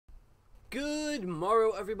Good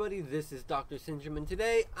morrow, everybody. This is Dr. Syndrome, and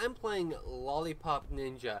today I'm playing Lollipop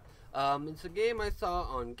Ninja. It's a game I saw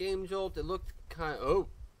on Game Jolt. It looked kind of... Oh!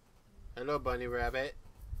 Hello, Bunny Rabbit.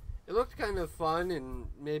 It looked kind of fun and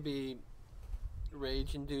maybe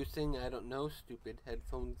rage-inducing. I don't know. Stupid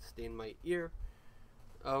headphones stain my ear.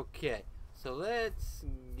 Okay, so let's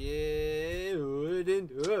get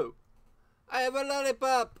into... Oh! I have a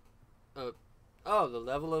lollipop! Oh, the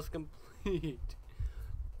level is complete.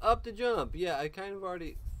 Up to jump. Yeah, I kind of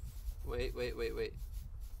already... Wait.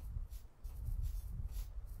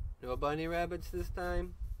 No bunny rabbits this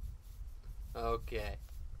time? Okay.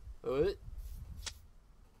 What?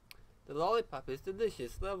 The lollipop is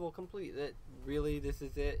delicious. Level complete. That really, this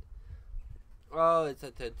is it? Oh, it's a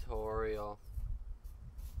tutorial.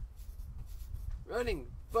 Running,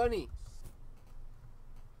 bunny.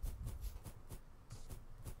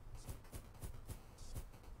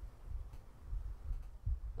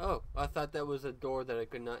 Oh, I thought that was a door that I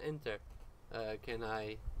could not enter. Can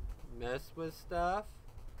I mess with stuff?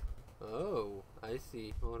 Oh, I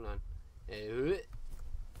see. Hold on.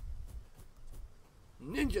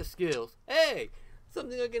 Ninja skills. Hey!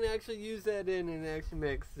 Something I can actually use that in and actually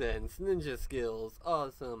makes sense. Ninja skills.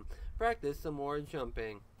 Awesome. Practice some more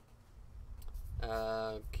jumping.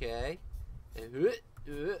 Okay.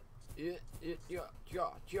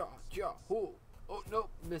 Oh, no.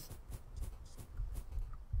 Missed.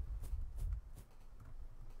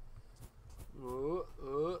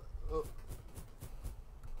 Oh.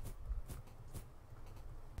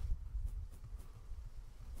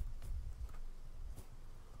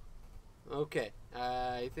 Okay,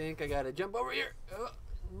 I think I gotta jump over here.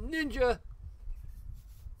 Ninja!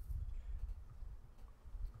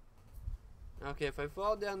 Okay, if I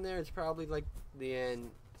fall down there, it's probably like the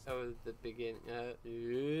end of the beginning.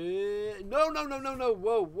 No!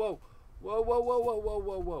 Whoa.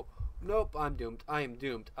 Nope, I'm doomed. I am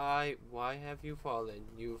doomed. Why have you fallen?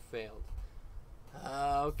 You failed.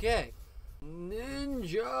 Okay.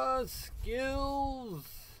 Ninja skills.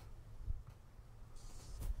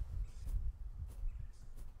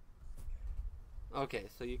 Okay,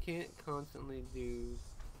 so you can't constantly do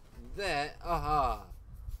that. Aha.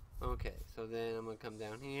 Okay, so then I'm gonna come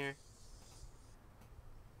down here.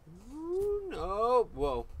 Ooh, no.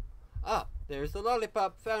 Whoa. Ah, there's the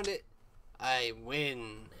lollipop. Found it. I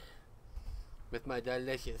win. With my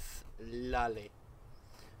delicious lolly.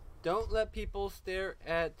 Don't let people stare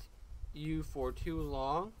at you for too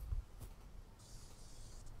long.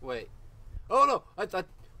 Wait. Oh no! I thought...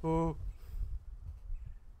 Oh.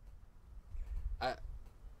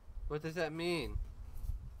 What does that mean?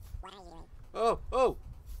 Oh!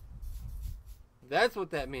 That's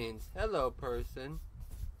what that means. Hello, person.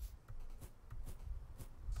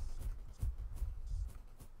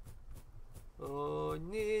 Oh,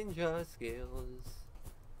 ninja skills.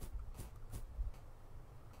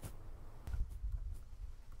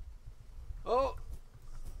 Oh!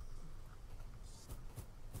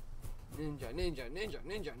 Ninja.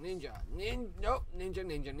 Nope.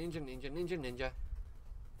 Ninja.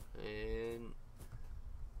 And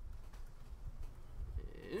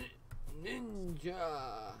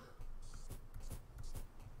ninja.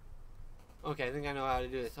 Okay, I think I know how to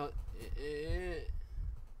do this.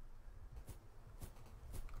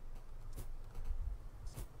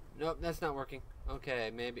 Nope, that's not working.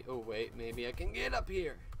 Okay, maybe. Oh, wait. Maybe I can get up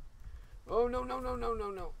here. Oh, no.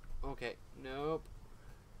 Okay, nope.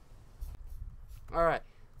 Alright,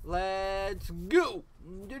 let's go.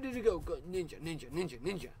 Go.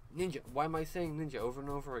 Ninja. Why am I saying ninja over and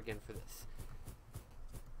over again for this?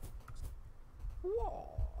 Whoa.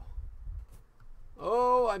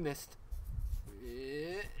 Oh, I missed.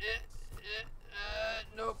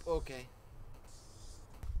 Nope, okay.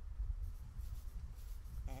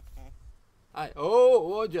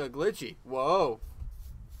 Oh, glitchy. Whoa.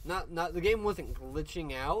 Not the game wasn't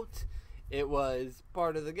glitching out. It was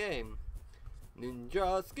part of the game.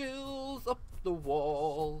 Ninja skills up the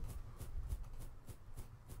wall.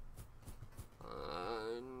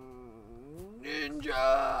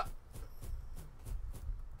 Ninja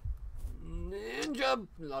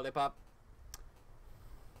lollipop.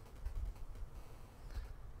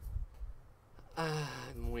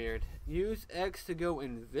 I'm weird. Use X to go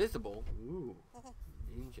invisible. Ooh.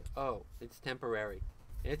 Ninja. Oh, it's temporary.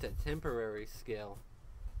 It's a temporary skill.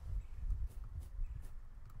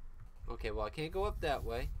 Okay, well I can't go up that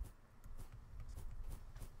way.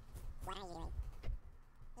 What are you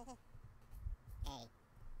doing?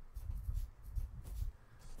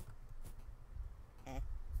 Hey.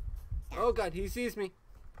 Oh god, he sees me.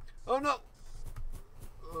 Oh no!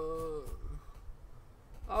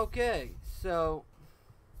 Okay, so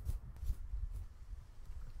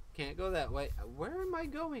Can't go that way. Where am I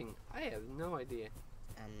going? I have no idea.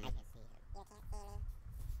 I can see him. You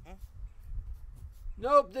can't see me.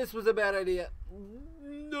 Nope, this was a bad idea.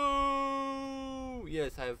 No!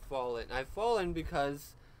 Yes, I have fallen. I've fallen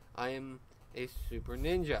because I am a super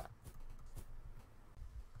ninja.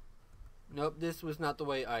 Nope, this was not the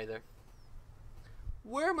way either.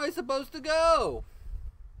 Where am I supposed to go?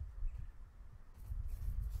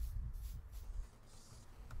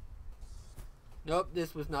 Nope,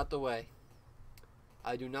 this was not the way.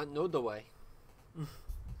 I do not know the way.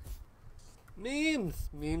 Memes!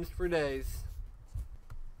 Memes for days.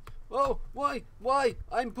 Oh, why?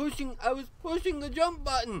 I was pushing the jump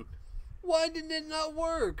button. Why did it not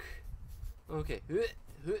work? Okay. Stop.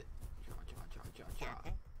 You can't see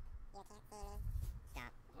me.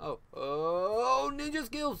 Stop. Oh, ninja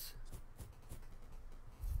skills.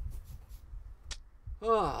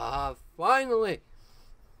 Ah, finally.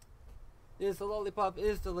 Yes, the lollipop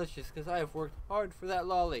is delicious because I have worked hard for that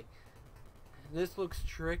lolly. This looks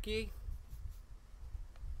tricky.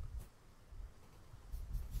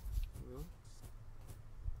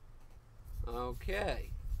 Okay.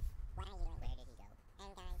 What are you doing? Where did he go?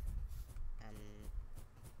 And guys.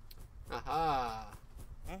 Aha.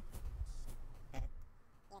 You can't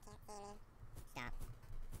see me. Stop.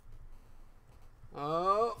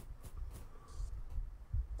 Oh.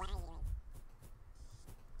 What are you doing?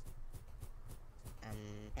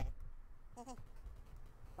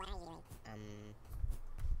 What are you doing?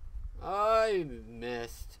 I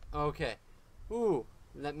missed. Okay. Ooh,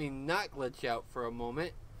 let me not glitch out for a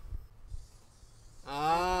moment.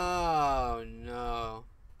 Oh, no.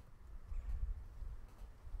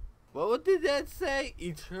 What did that say?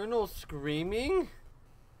 Eternal screaming?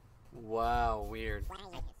 Wow, weird. What are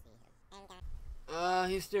you doing? I can see him. And guys.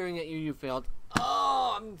 He's staring at you. You failed.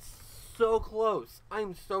 Oh, I'm so close.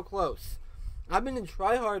 I'm so close. I've been in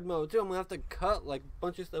try-hard mode, too. I'm going to have to cut, like, a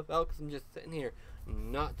bunch of stuff out because I'm just sitting here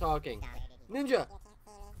not talking. Stop. Ninja! You can't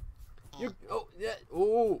see me. You... Oh, yeah.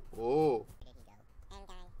 Oh, oh. Where did he go? And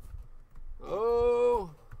guys. Oh.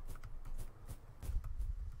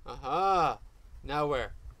 Aha. Now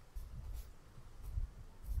where?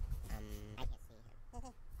 I can see him.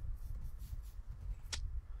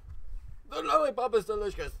 The lollipop is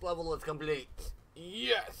delicious. Level is complete.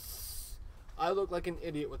 Yes. I look like an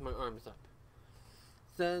idiot with my arms up.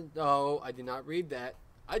 Oh, I did not read that.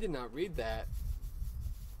 I did not read that.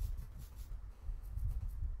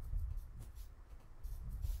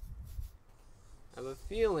 I have a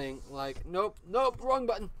feeling like nope, wrong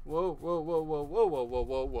button. Whoa.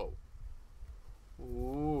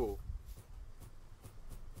 Ooh.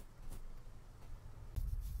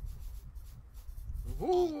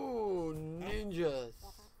 Ooh, ninjas.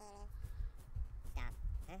 Stop.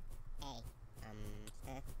 Hey.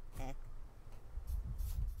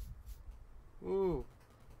 Ooh.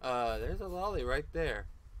 There's a lolly right there.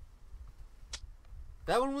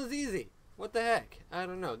 That one was easy. What the heck? I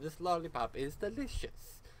don't know. This lollipop is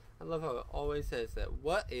delicious. I love how it always says that.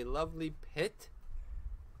 What a lovely pit.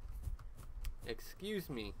 Excuse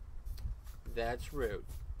me. That's rude.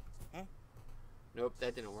 Huh? Nope,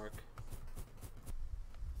 that didn't work.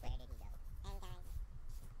 Where did he go? And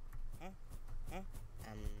guys.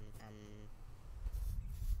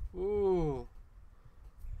 Ooh.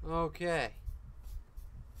 Okay.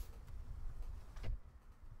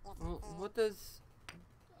 Well, what does...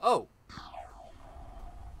 Oh!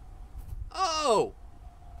 Oh!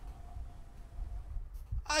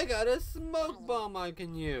 I got a smoke bomb I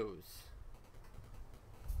can use.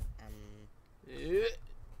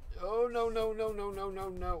 Oh, no.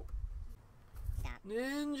 Stop.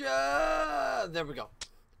 Ninja! There we go.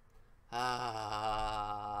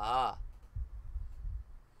 Ah.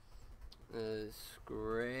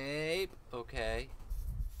 Scrape. Okay.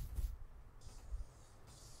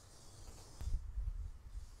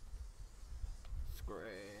 Scrape.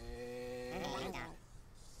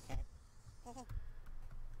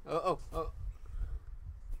 Oh.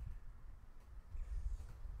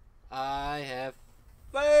 I have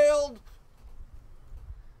failed.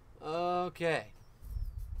 Okay.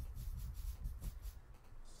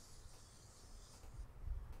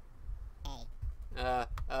 Hey.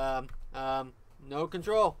 No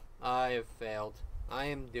control. I have failed. I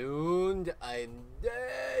am doomed. I'm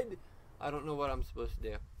dead. I don't know what I'm supposed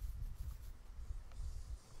to do.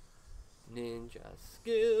 Ninja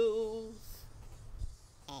skills.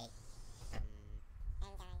 Hey. And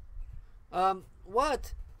guys.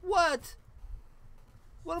 What? What?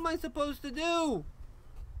 What am I supposed to do?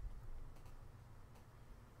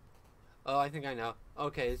 Oh, I think I know.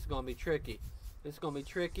 Okay, it's gonna be tricky. It's gonna be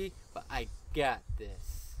tricky, but I got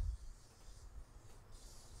this.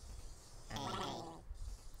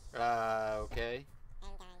 Okay.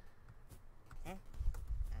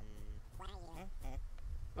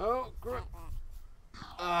 Oh, crap.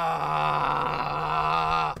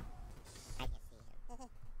 Ah!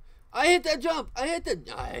 I hit that jump! I hit the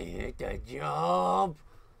jump!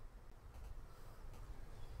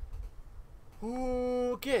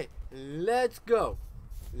 Okay, let's go.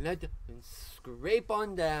 Let's scrape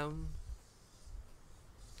on down.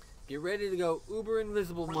 Get ready to go uber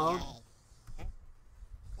invisible mode.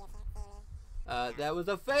 That was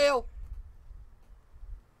a fail.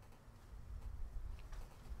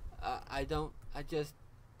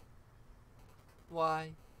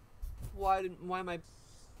 Why am I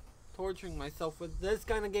torturing myself with this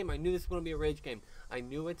kind of game? I knew this was going to be a rage game. I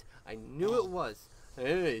knew it was.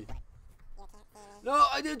 Hey. No,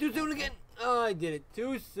 I did it too soon again. Oh, I did it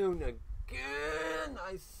too soon again.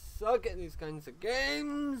 I suck at these kinds of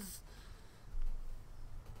games.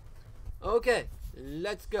 Okay,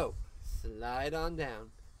 let's go. Slide on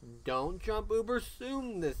down. Don't jump uber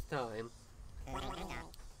soon this time. Oh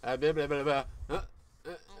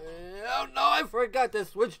no, I forgot to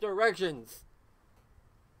switch directions.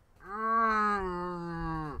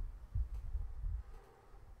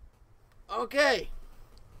 Okay.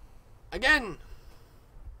 Again.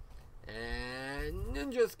 And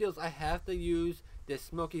ninja skills. I have to use the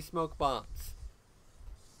smoky smoke bombs.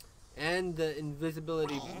 And the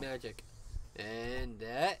invisibility magic. And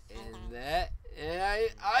that. And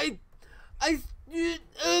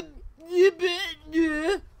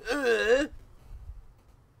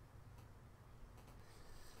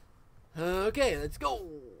okay, let's go.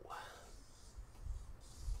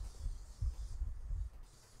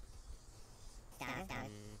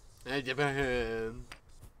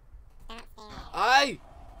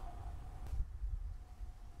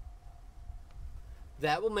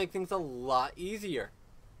 That will make things a lot easier.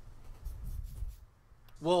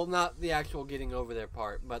 Well, not the actual getting over there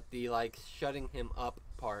part, but the like shutting him up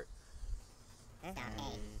part. And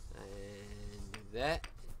that.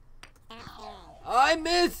 I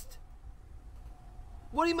missed.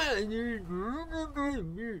 What do you mean?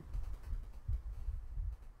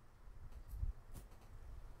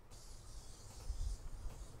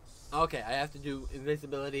 Okay, I have to do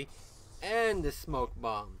invisibility and the smoke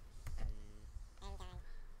bomb.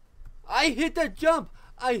 I hit the jump!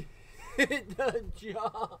 I hit the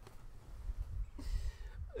jump!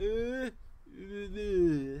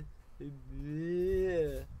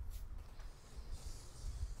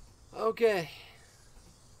 Okay.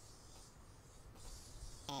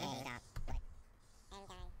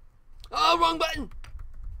 Oh, wrong button!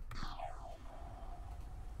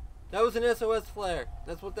 That was an SOS flare.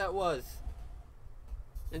 That's what that was.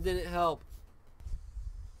 It didn't help.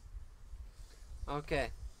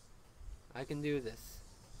 Okay. I can do this.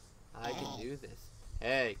 I can do this.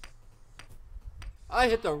 Hey. I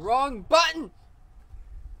hit the wrong button!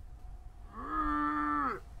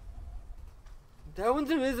 That one's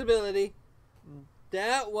invisibility.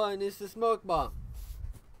 That one is the smoke bomb.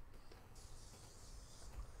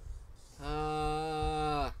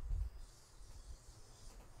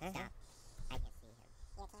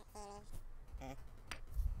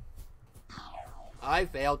 I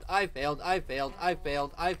failed.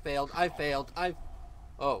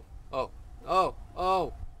 Oh.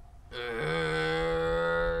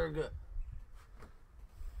 Urgh.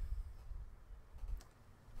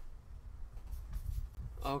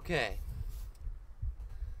 Okay.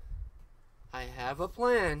 I have a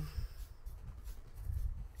plan.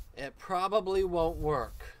 It probably won't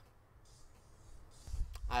work.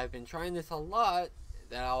 I've been trying this a lot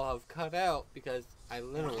that I'll have cut out because I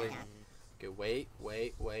literally... Okay, wait.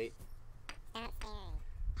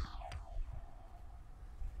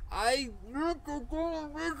 I need to go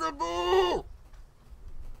invisible!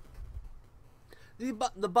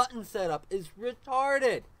 The button setup is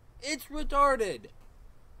retarded. It's retarded.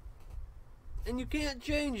 And you can't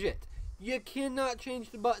change it. You cannot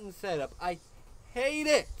change the button setup. I hate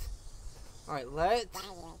it. Alright, let's...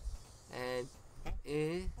 And...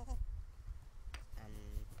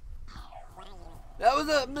 That was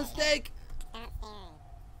a mistake!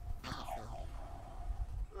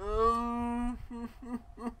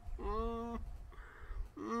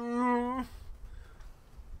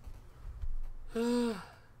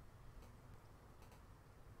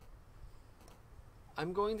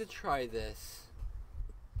 I'm going to try this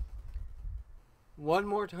one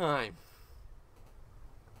more time.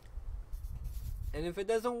 And if it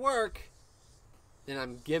doesn't work, then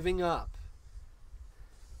I'm giving up.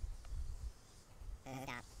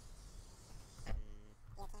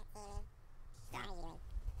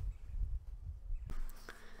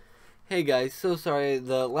 Hey guys, so sorry,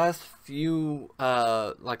 the last few,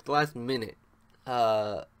 like the last minute,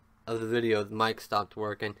 of the video, the mic stopped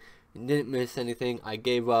working. Didn't miss anything. I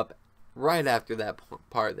gave up right after that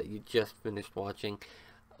part that you just finished watching,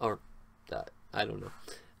 or, I don't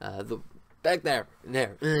know, back there,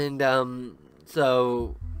 and,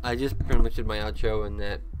 so, I just pretty much did my outro, and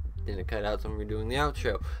that didn't cut out, so I'm redoing the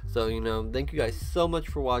outro. So, you know, thank you guys so much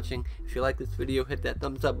for watching. If you like this video, hit that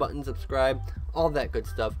thumbs up button, subscribe, all that good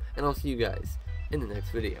stuff, and I'll see you guys in the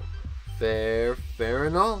next video. Fair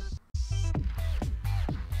and all.